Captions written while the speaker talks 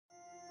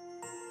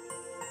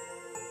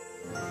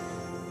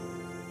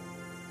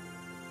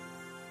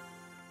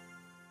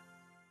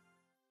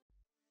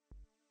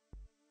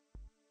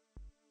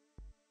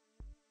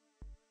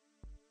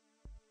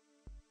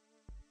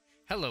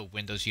Hello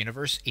Windows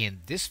Universe.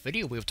 In this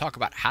video we will talk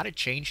about how to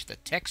change the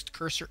text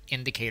cursor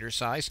indicator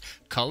size,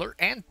 color,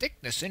 and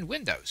thickness in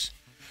Windows.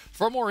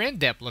 For a more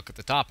in-depth look at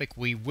the topic,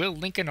 we will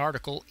link an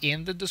article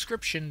in the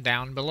description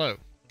down below.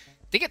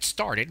 To get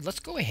started, let's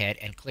go ahead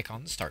and click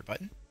on the Start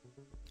button.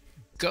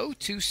 Go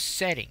to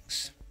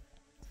Settings.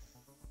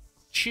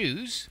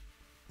 Choose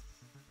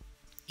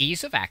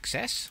Ease of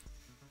Access.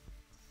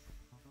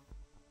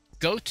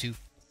 Go to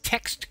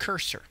Text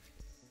Cursor.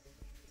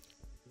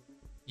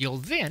 You'll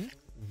then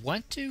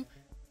want to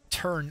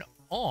turn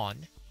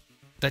on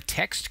the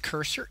text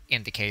cursor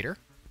indicator.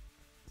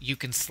 You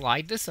can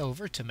slide this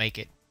over to make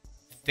it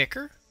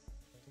thicker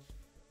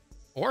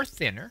or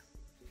thinner.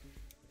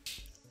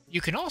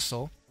 You can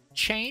also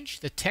change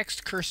the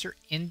text cursor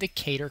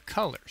indicator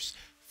colors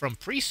from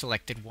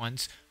pre-selected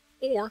ones,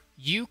 or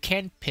you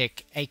can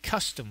pick a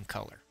custom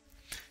color.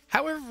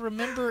 However,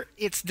 remember,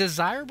 it's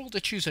desirable to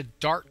choose a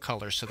dark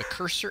color so the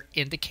cursor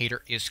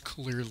indicator is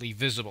clearly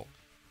visible.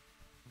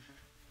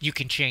 You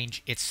can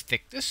change its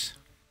thickness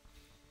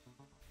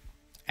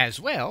as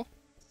well.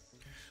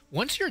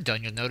 Once you're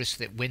done, you'll notice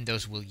that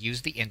Windows will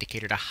use the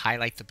indicator to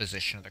highlight the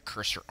position of the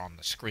cursor on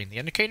the screen. The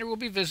indicator will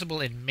be visible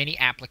in many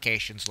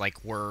applications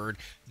like Word,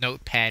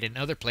 Notepad, and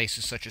other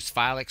places such as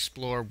File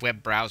Explorer,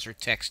 web browser,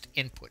 text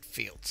input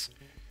fields.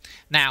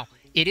 Now,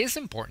 it is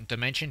important to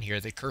mention here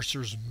that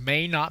cursors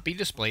may not be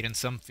displayed in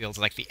some fields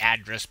like the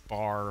address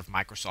bar of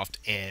Microsoft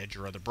Edge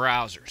or other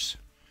browsers.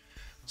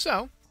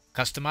 So,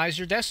 customize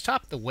your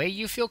desktop the way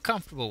you feel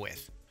comfortable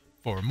with.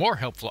 For more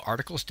helpful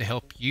articles to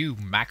help you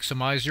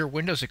maximize your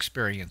Windows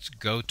experience,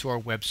 go to our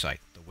website,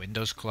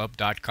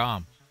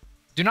 thewindowsclub.com.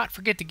 Do not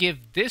forget to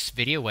give this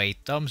video a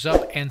thumbs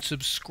up and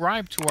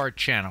subscribe to our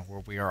channel,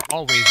 where we are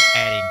always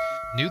adding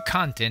new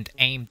content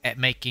aimed at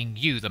making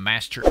you the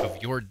master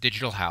of your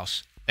digital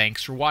house.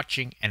 Thanks for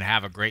watching and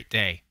have a great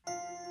day.